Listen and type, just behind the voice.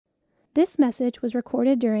This message was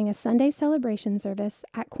recorded during a Sunday celebration service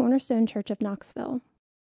at Cornerstone Church of Knoxville.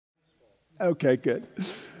 Okay, good.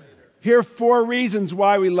 Here are 4 reasons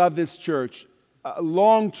why we love this church. A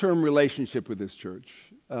long-term relationship with this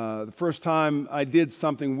church. The first time I did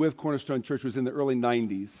something with Cornerstone Church was in the early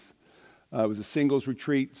 90s. It was a singles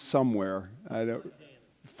retreat somewhere.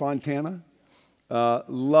 Fontana.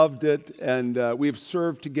 Loved it, and we have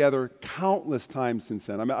served together countless times since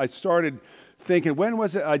then. I started thinking, when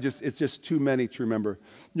was it? It's just too many to remember.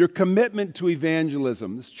 Your commitment to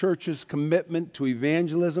evangelism. This church's commitment to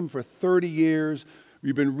evangelism for 30 years.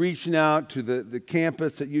 We've been reaching out to the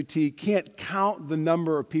campus at UT. Can't count the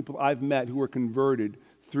number of people I've met who were converted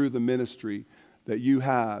through the ministry that you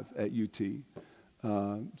have at UT.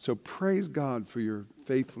 So praise God for your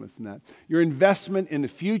faithfulness in that. Your investment in the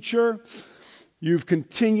future. You've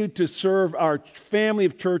continued to serve our family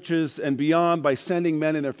of churches and beyond by sending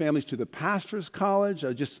men and their families to the Pastors' College.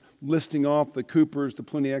 Just listing off the Coopers, the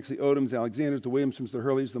Pluniaks, the Odoms, the Alexanders, the Williamsons, the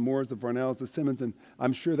Hurleys, the Moores, the Varnells, the Simmons, and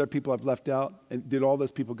I'm sure there are people I've left out. And did all those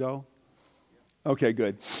people go? Okay,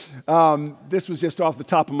 good. This was just off the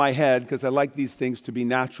top of my head because I like these things to be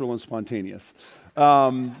natural and spontaneous.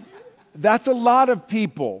 That's a lot of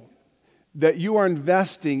people that you are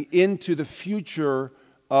investing into the future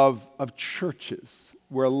of churches,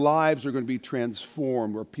 where lives are going to be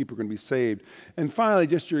transformed, where people are going to be saved. And finally,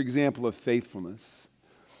 just your example of faithfulness.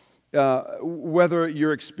 Whether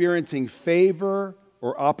you're experiencing favor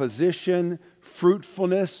or opposition,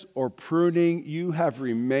 fruitfulness or pruning, you have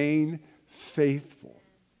remained faithful.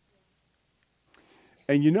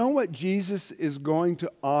 And you know what Jesus is going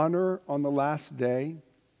to honor on the last day?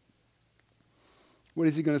 What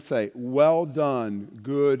is he going to say? Well done,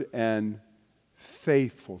 good and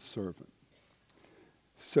faithful servant.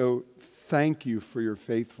 So thank you for your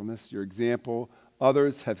faithfulness, your example.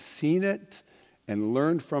 Others have seen it and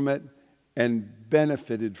learned from it and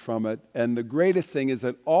benefited from it. And the greatest thing is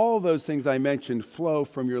that all those things I mentioned flow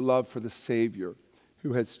from your love for the Savior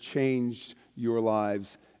who has changed your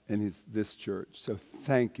lives and this church. So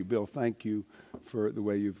thank you, Bill. Thank you for the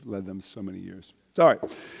way you've led them so many years. All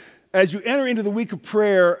right. As you enter into the week of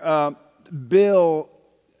prayer, Bill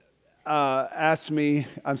asked me,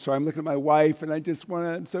 I'm looking at my wife, and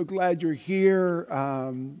I'm so glad you're here.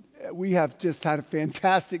 We have just had a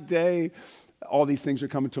fantastic day. All these things are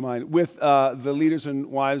coming to mind. With the leaders and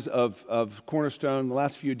wives of Cornerstone the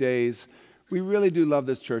last few days, we really do love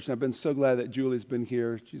this church, and I've been so glad that Julie's been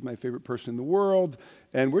here. She's my favorite person in the world,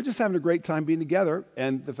 and we're just having a great time being together,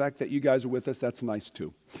 and the fact that you guys are with us, that's nice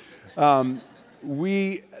too.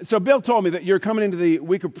 So Bill told me that you're coming into the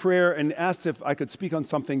week of prayer and asked if I could speak on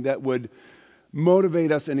something that would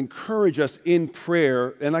motivate us and encourage us in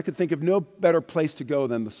prayer, and I could think of no better place to go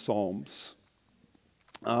than the Psalms.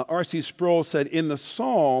 R.C. Sproul said, in the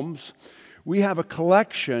Psalms, we have a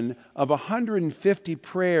collection of 150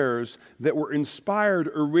 prayers that were inspired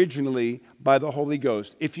originally by the Holy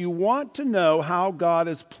Ghost. If you want to know how God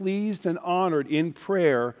is pleased and honored in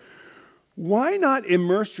prayer, why not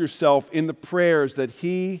immerse yourself in the prayers that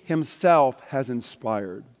He Himself has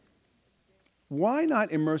inspired? Why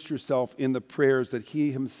not immerse yourself in the prayers that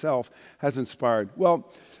He Himself has inspired?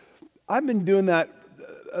 Well, I've been doing that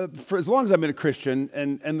for as long as I've been a Christian,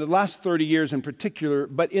 and the last 30 years in particular,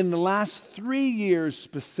 but in the last 3 years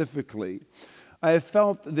specifically, I have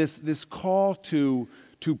felt this call to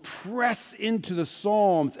press into the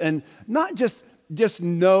Psalms and not just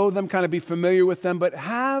know them, kind of be familiar with them, but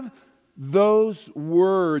have those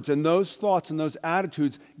words and those thoughts and those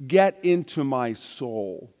attitudes get into my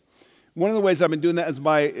soul. One of the ways I've been doing that is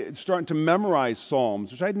by starting to memorize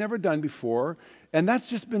Psalms, which I'd never done before, and that's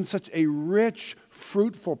just been such a rich,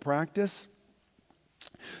 fruitful practice.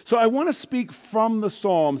 So I want to speak from the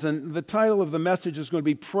Psalms, and the title of the message is going to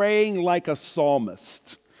be Praying Like a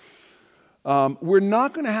Psalmist. We're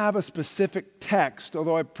not going to have a specific text,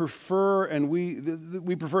 although I prefer, and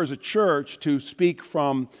we prefer as a church to speak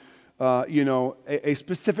from a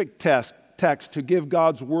specific text to give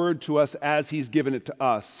God's word to us as He's given it to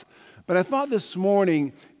us. But I thought this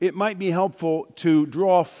morning it might be helpful to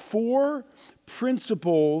draw 4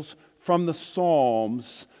 principles from the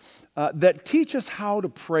Psalms that teach us how to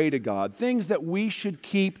pray to God, things that we should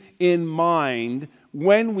keep in mind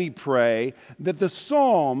when we pray, that the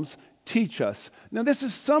Psalms teach us. Now, this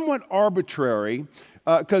is somewhat arbitrary,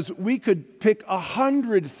 because we could pick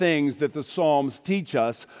 100 things that the Psalms teach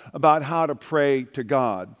us about how to pray to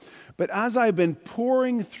God. But as I've been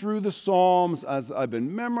pouring through the Psalms, as I've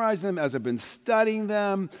been memorizing them, as I've been studying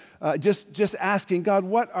them, just asking God,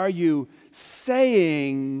 what are you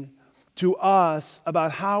saying to us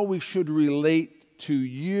about how we should relate to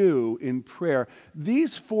you in prayer.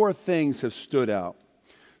 These four things have stood out.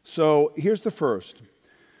 So here's the first.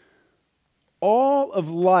 All of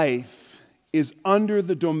life is under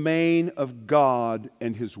the domain of God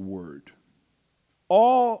and His Word.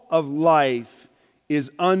 All of life is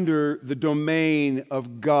under the domain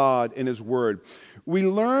of God and His Word. We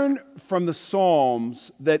learn from the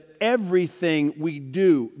Psalms that everything we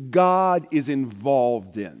do, God is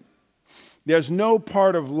involved in. There's no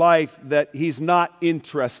part of life that He's not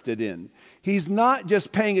interested in. He's not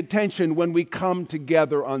just paying attention when we come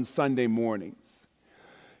together on Sunday mornings.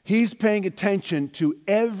 He's paying attention to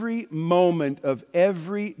every moment of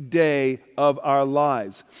every day of our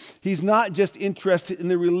lives. He's not just interested in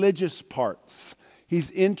the religious parts. He's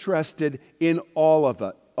interested in all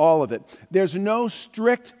of it. There's no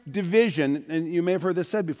strict division, and you may have heard this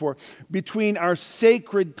said before, between our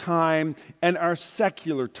sacred time and our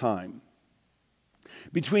secular time.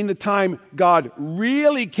 Between the time God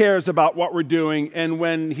really cares about what we're doing and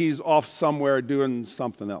when He's off somewhere doing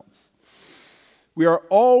something else. We are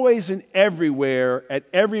always and everywhere, at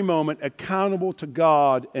every moment, accountable to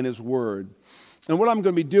God and His Word. And what I'm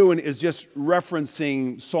going to be doing is just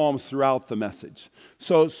referencing Psalms throughout the message.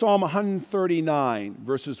 So Psalm 139,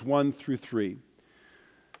 verses 1 through 3,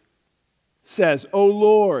 says, O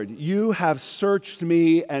Lord, you have searched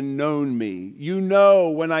me and known me. You know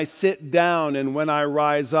when I sit down and when I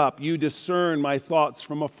rise up. You discern my thoughts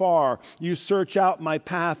from afar. You search out my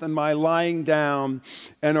path and my lying down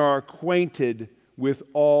and are acquainted with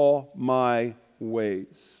all my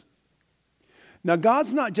ways. Now,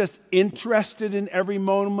 God's not just interested in every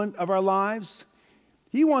moment of our lives.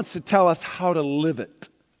 He wants to tell us how to live it.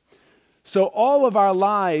 So all of our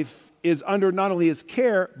life is under not only His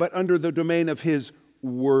care, but under the domain of His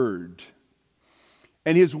Word.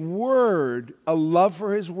 And His Word, a love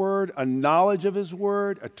for His Word, a knowledge of His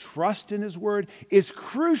Word, a trust in His Word, is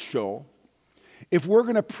crucial if we're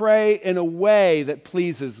going to pray in a way that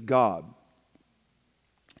pleases God.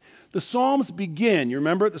 The Psalms begin, you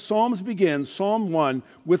remember, the Psalms begin, Psalm 1,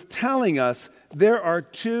 with telling us there are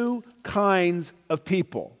two kinds of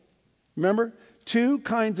people. Remember? Two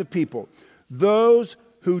kinds of people. Those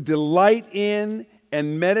who delight in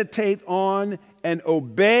and meditate on and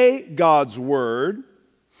obey God's word,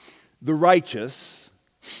 the righteous,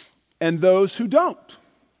 and those who don't,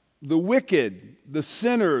 the wicked, the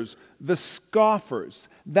sinners, the scoffers.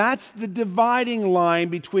 That's the dividing line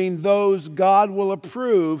between those God will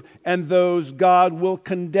approve and those God will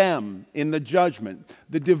condemn in the judgment.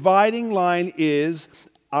 The dividing line is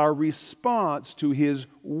our response to His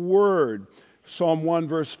word. Psalm 1,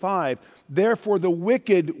 verse 5, therefore the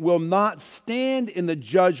wicked will not stand in the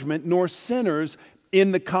judgment, nor sinners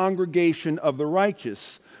in the congregation of the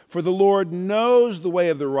righteous. For the Lord knows the way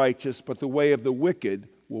of the righteous, but the way of the wicked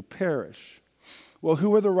will perish. Well,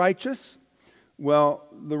 who are the righteous? Well,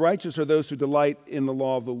 the righteous are those who delight in the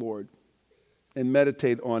law of the Lord and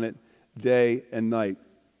meditate on it day and night.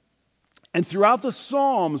 And throughout the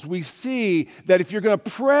Psalms, we see that if you're going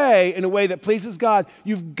to pray in a way that pleases God,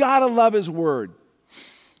 you've got to love His Word.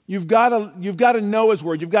 You've got to know His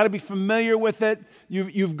Word. You've got to be familiar with it.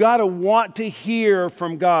 You've got to want to hear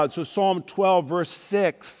from God. So Psalm 12, verse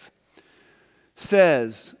 6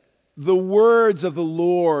 says, the words of the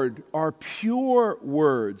Lord are pure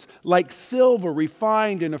words, like silver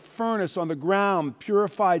refined in a furnace on the ground,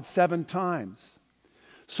 purified 7 times.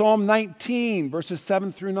 Psalm 19, verses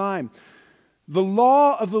 7 through 9. The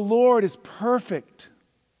law of the Lord is perfect,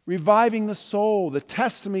 reviving the soul. The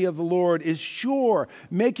testimony of the Lord is sure,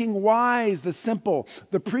 making wise the simple.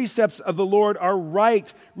 The precepts of the Lord are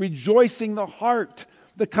right, rejoicing the heart.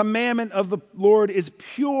 The commandment of the Lord is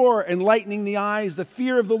pure, enlightening the eyes. The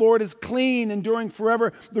fear of the Lord is clean, enduring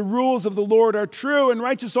forever. The rules of the Lord are true and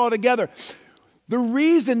righteous altogether. The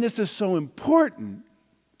reason this is so important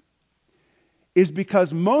is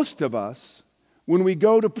because most of us, when we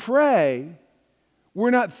go to pray,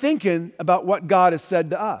 we're not thinking about what God has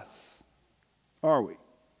said to us, are we?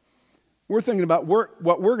 We're thinking about what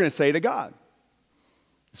we're going to say to God.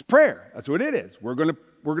 It's prayer. That's what it is. We're going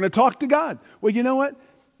to talk to God. Well, you know what?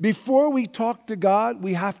 Before we talk to God,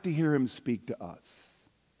 we have to hear Him speak to us.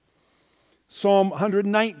 Psalm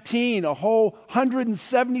 119, a whole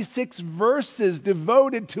 176 verses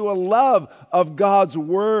devoted to a love of God's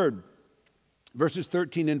Word. Verses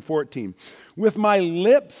 13 and 14. With my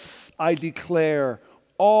lips I declare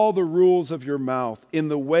all the rules of your mouth. In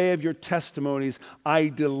the way of your testimonies I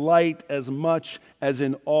delight as much as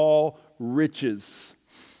in all riches.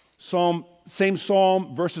 Same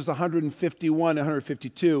psalm, verses 151 and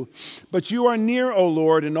 152. But you are near, O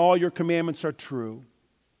Lord, and all your commandments are true.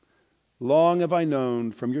 Long have I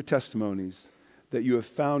known from your testimonies that you have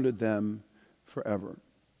founded them forever.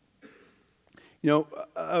 You know,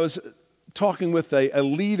 I was talking with a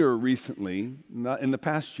leader recently, in the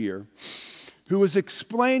past year, who was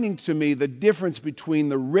explaining to me the difference between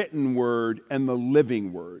the written word and the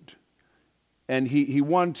living word. And he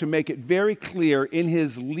wanted to make it very clear in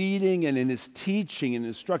his leading and in his teaching and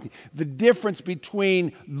instructing the difference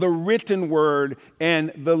between the written word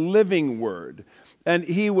and the living word. And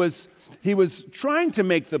he was trying to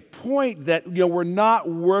make the point that, you know, we're not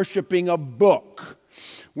worshiping a book.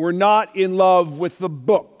 We're not in love with the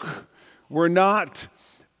book. We're not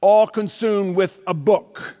all consumed with a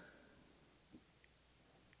book.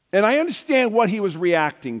 And I understand what he was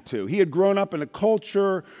reacting to. He had grown up in a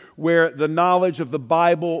culture where the knowledge of the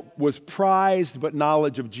Bible was prized, but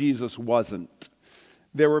knowledge of Jesus wasn't.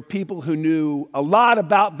 There were people who knew a lot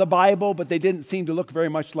about the Bible, but they didn't seem to look very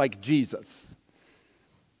much like Jesus.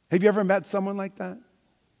 Have you ever met someone like that?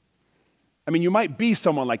 I mean, you might be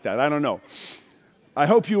someone like that. I don't know. I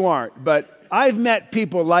hope you aren't, but I've met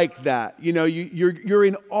people like that. You know, you're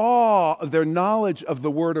in awe of their knowledge of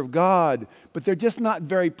the Word of God, but they're just not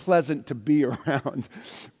very pleasant to be around,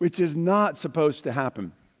 which is not supposed to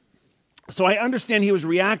happen. So I understand he was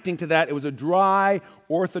reacting to that. It was a dry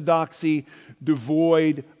orthodoxy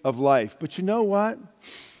devoid of life. But you know what?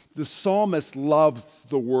 The psalmist loves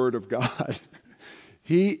the Word of God.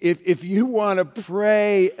 If you want to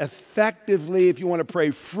pray effectively, if you want to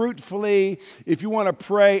pray fruitfully, if you want to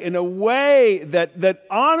pray in a way that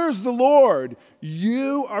honors the Lord,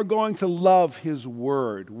 you are going to love His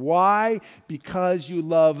Word. Why? Because you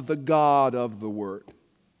love the God of the Word.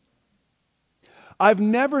 I've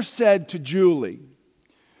never said to Julie,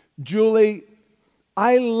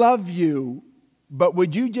 I love you, but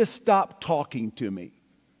would you just stop talking to me?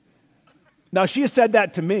 Now, she has said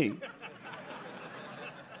that to me.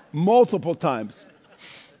 Multiple times.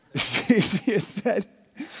 She has said,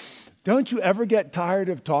 don't you ever get tired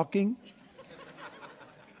of talking?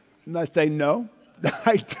 And I say, no,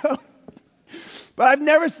 I don't. But I've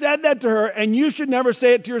never said that to her, and you should never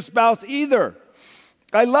say it to your spouse either.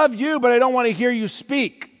 I love you, but I don't want to hear you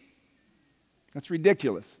speak. That's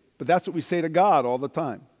ridiculous. But that's what we say to God all the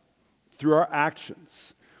time, through our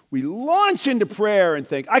actions. We launch into prayer and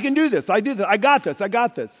think, I can do this, I got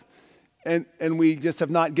this. And we just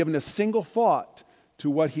have not given a single thought to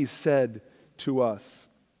what He said to us.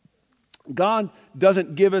 God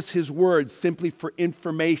doesn't give us His Word simply for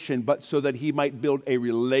information, but so that He might build a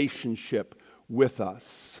relationship with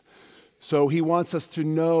us. So He wants us to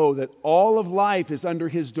know that all of life is under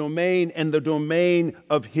His domain and the domain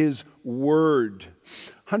of His Word.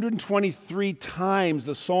 123 times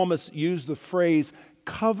the psalmist used the phrase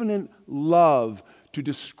covenant love to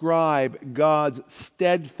describe God's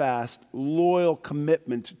steadfast, loyal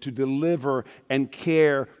commitment to deliver and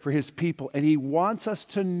care for His people. And He wants us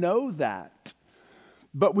to know that.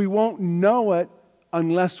 But we won't know it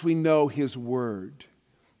unless we know His Word,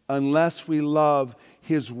 unless we love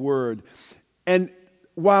His Word. And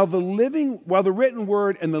while the written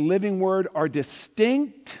Word and the living Word are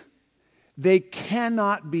distinct, they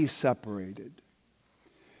cannot be separated.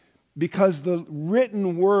 Because the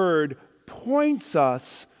written Word points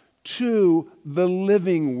us to the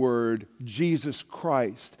living Word, Jesus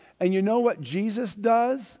Christ. And you know what Jesus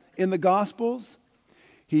does in the Gospels?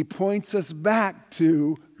 He points us back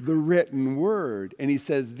to the written Word. And He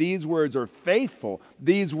says, these words are faithful.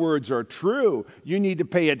 These words are true. You need to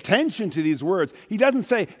pay attention to these words. He doesn't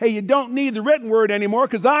say, hey, you don't need the written Word anymore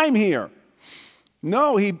because I'm here.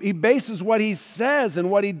 No, he bases what He says and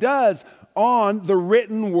what He does on the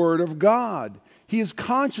written Word of God. He is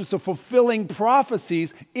conscious of fulfilling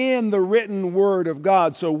prophecies in the written Word of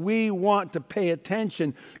God. So we want to pay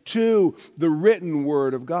attention to the written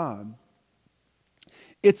Word of God.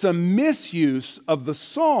 It's a misuse of the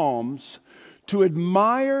Psalms to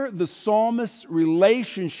admire the psalmist's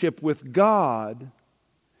relationship with God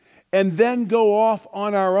and then go off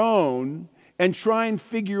on our own and try and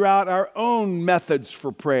figure out our own methods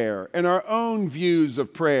for prayer and our own views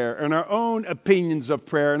of prayer and our own opinions of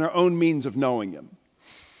prayer and our own means of knowing Him.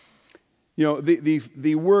 You know,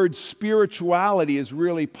 the word spirituality is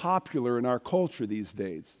really popular in our culture these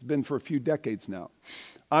days. It's been for a few decades now.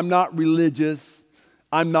 I'm not religious.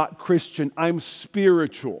 I'm not Christian. I'm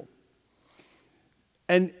spiritual.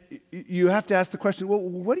 And you have to ask the question, well,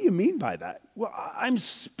 what do you mean by that? Well, I'm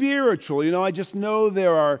spiritual. You know, I just know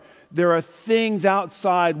there are things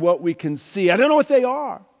outside what we can see. I don't know what they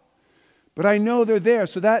are, but I know they're there.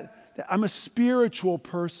 So that I'm a spiritual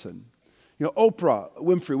person. You know, Oprah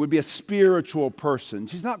Winfrey would be a spiritual person.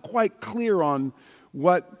 She's not quite clear on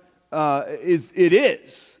what it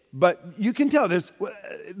is. But you can tell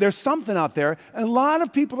there's something out there, and a lot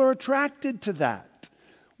of people are attracted to that.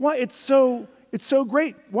 Why? It's so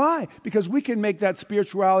great. Why? Because we can make that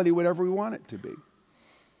spirituality whatever we want it to be.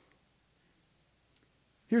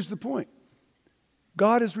 Here's the point.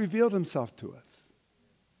 God has revealed himself to us.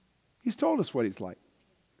 He's told us what he's like.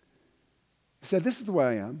 He said, this is the way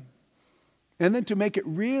I am. And then to make it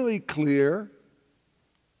really clear,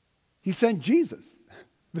 he sent Jesus,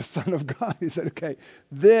 the Son of God. He said, okay,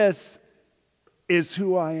 this is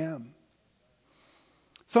who I am.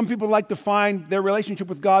 Some people like to find their relationship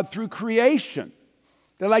with God through creation.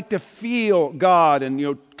 They like to feel God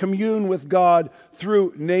and commune with God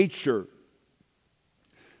through nature.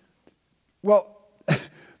 Well,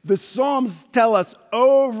 the Psalms tell us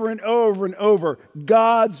over and over and over,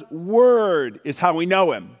 God's Word is how we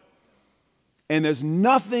know him. And there's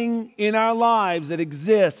nothing in our lives that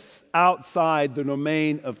exists outside the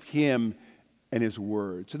domain of him and his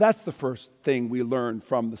Word. So that's the first thing we learn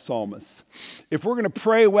from the psalmist. If we're going to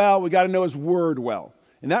pray well, we got to know his Word well.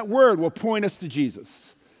 And that Word will point us to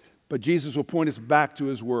Jesus. But Jesus will point us back to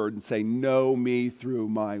his Word and say, know me through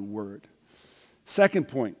my Word. Second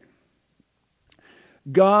point.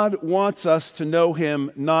 God wants us to know him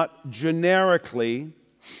not generically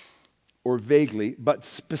or vaguely, but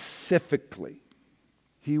specifically.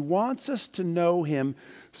 He wants us to know him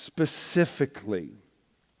specifically.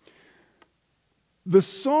 The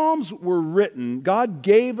Psalms were written, God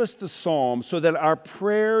gave us the Psalms so that our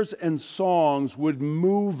prayers and songs would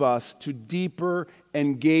move us to deeper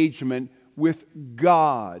engagement with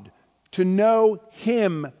God, to know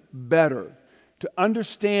him better, to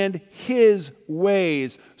understand his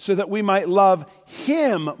ways so that we might love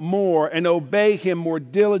him more and obey him more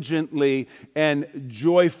diligently and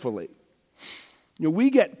joyfully. We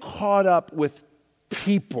get caught up with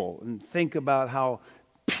people and think about how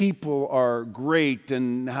people are great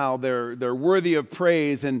and how they're worthy of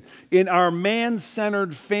praise. And in our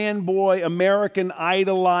man-centered, fanboy, American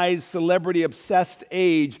idolized, celebrity-obsessed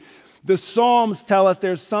age, the Psalms tell us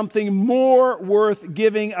there's something more worth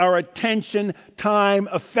giving our attention, time,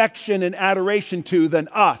 affection, and adoration to than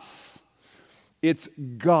us. It's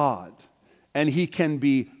God, and he can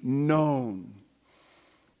be known.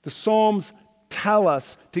 The Psalms tell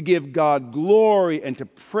us to give God glory and to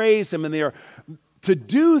praise him, and they are to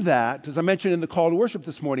do that, as I mentioned in the call to worship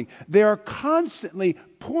this morning, they are constantly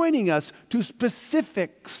pointing us to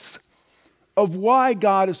specifics of why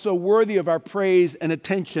God is so worthy of our praise and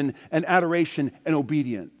attention and adoration and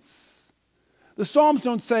obedience. The Psalms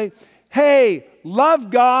don't say, hey,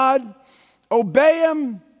 love God, obey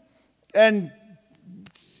him, and,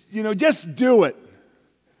 just do it.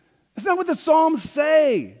 That's not what the Psalms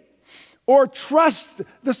say. Or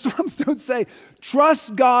the Psalms don't say,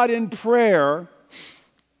 trust God in prayer,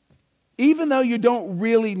 even though you don't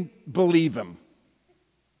really believe him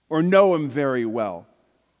or know him very well.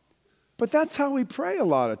 But that's how we pray a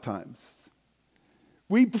lot of times.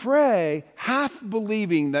 We pray half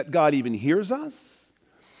believing that God even hears us,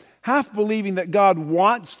 half believing that God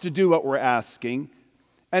wants to do what we're asking,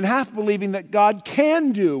 and half believing that God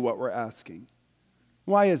can do what we're asking.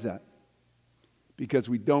 Why is that? Because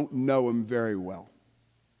we don't know him very well.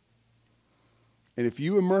 And if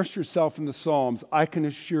you immerse yourself in the Psalms, I can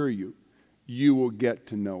assure you, you will get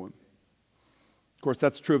to know him. Of course,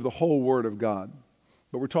 that's true of the whole Word of God.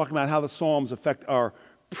 But we're talking about how the Psalms affect our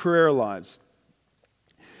prayer lives.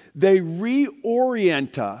 They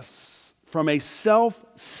reorient us from a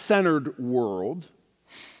self-centered world,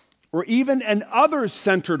 or even an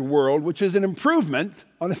other-centered world, which is an improvement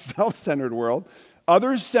on a self-centered world.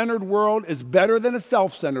 Other-centered world is better than a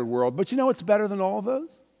self-centered world. But you know what's better than all of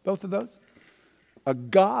those? Both of those? A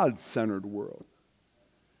God-centered world.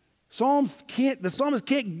 The psalmist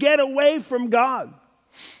can't get away from God.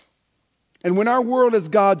 And when our world is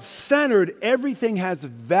God-centered, everything has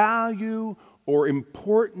value or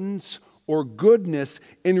importance or goodness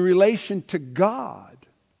in relation to God.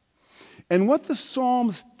 And what the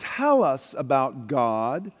Psalms tell us about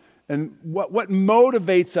God and what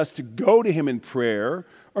motivates us to go to him in prayer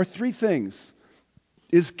are three things.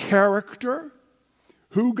 His character,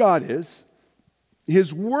 who God is,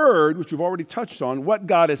 his word, which we've already touched on, what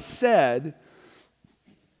God has said,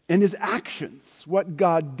 and his actions, what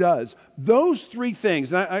God does. Those three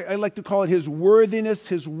things, and I like to call it his worthiness,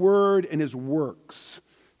 his word, and his works.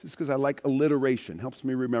 Just because I like alliteration, helps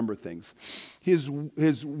me remember things. His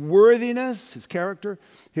worthiness, his character,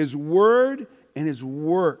 his word, and his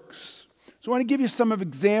works. So I want to give you some of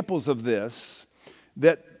examples of this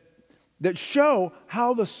that show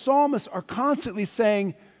how the psalmists are constantly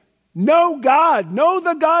saying, know God, know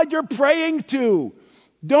the God you're praying to.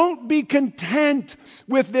 Don't be content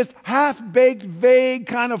with this half-baked, vague,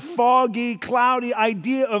 kind of foggy, cloudy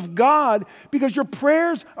idea of God, because your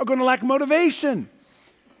prayers are going to lack motivation.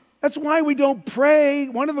 That's why we don't pray.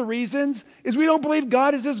 One of the reasons is we don't believe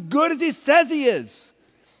God is as good as he says he is.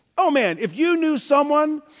 Oh man, if you knew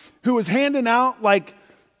someone who was handing out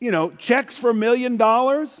checks for $1 million,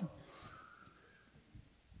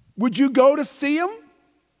 would you go to see him?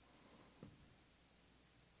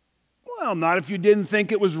 Well, not if you didn't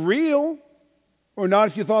think it was real, or not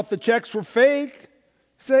if you thought the checks were fake.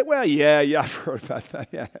 Say, well, yeah, I've heard about that.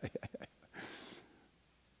 Yeah.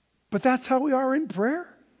 But that's how we are in prayer.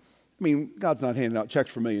 I mean, God's not handing out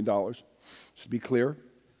checks for $1 million, just to be clear.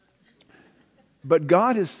 But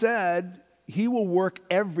God has said he will work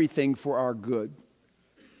everything for our good,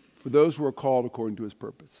 for those who are called according to his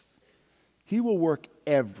purpose. He will work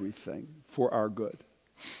everything for our good.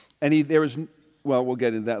 And we'll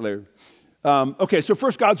get into that later. Okay, so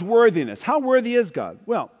first, God's worthiness. How worthy is God?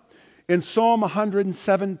 Well, in Psalm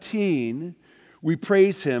 117, we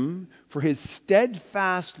praise him for his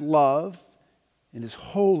steadfast love and his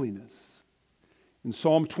holiness. In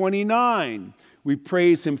Psalm 29, we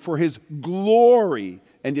praise him for his glory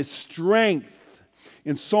and his strength.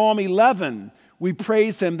 In Psalm 11, we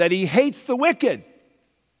praise him that he hates the wicked.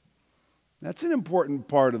 That's an important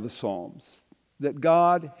part of the Psalms, that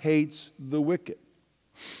God hates the wicked.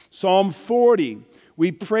 Psalm 40,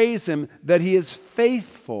 we praise him that he is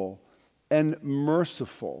faithful and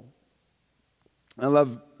merciful. I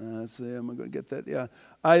love, am I going to get that? Yeah.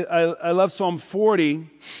 I love Psalm 40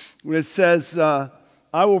 when it says, I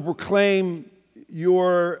will proclaim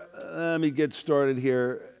let me get started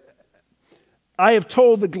here. I have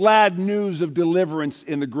told the glad news of deliverance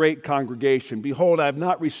in the great congregation. Behold, I have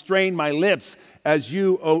not restrained my lips, as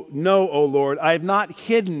you know, O Lord. I have not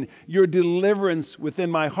hidden your deliverance within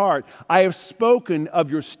my heart. I have spoken of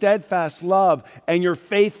your steadfast love and your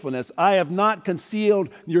faithfulness. I have not concealed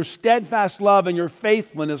your steadfast love and your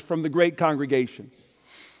faithfulness from the great congregation.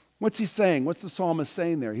 What's he saying? What's the psalmist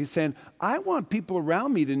saying there? He's saying, I want people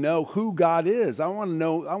around me to know who God is. I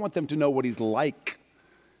want them to know what he's like.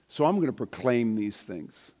 So I'm going to proclaim these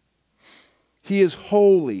things. He is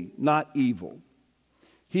holy, not evil.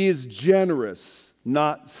 He is generous,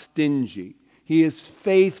 not stingy. He is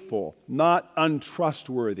faithful, not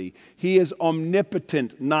untrustworthy. He is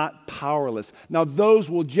omnipotent, not powerless. Now,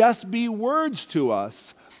 those will just be words to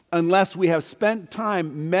us unless we have spent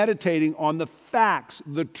time meditating on the facts,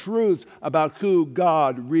 the truths about who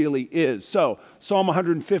God really is. So, Psalm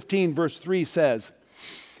 115, verse 3 says,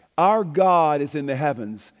 our God is in the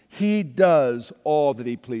heavens. He does all that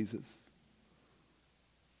he pleases.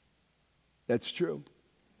 That's true.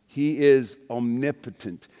 He is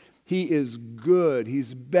omnipotent. He is good.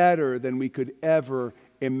 He's better than we could ever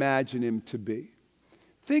imagine him to be.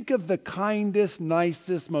 Think of the kindest,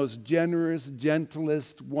 nicest, most generous,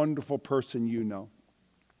 gentlest, wonderful person you know.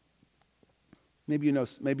 Maybe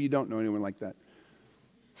you don't know anyone like that.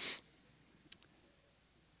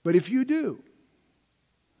 But if you do,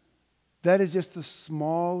 that is just the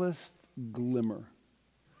smallest glimmer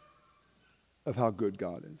of how good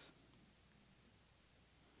God is.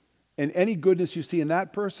 And any goodness you see in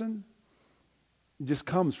that person just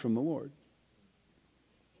comes from the Lord.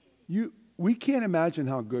 We can't imagine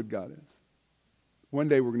how good God is. One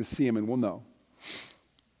day we're going to see him and we'll know.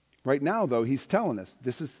 Right now, though, he's telling us,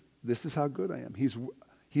 this is how good I am.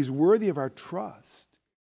 He's worthy of our trust.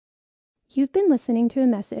 You've been listening to a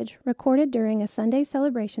message recorded during a Sunday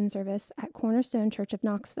celebration service at Cornerstone Church of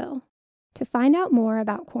Knoxville. To find out more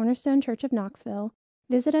about Cornerstone Church of Knoxville,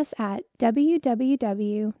 visit us at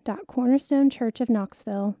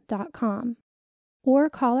www.cornerstonechurchofknoxville.com or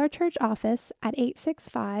call our church office at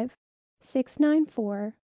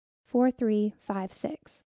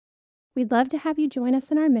 865-694-4356. We'd love to have you join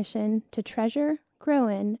us in our mission to treasure, grow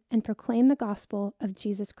in, and proclaim the gospel of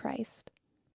Jesus Christ.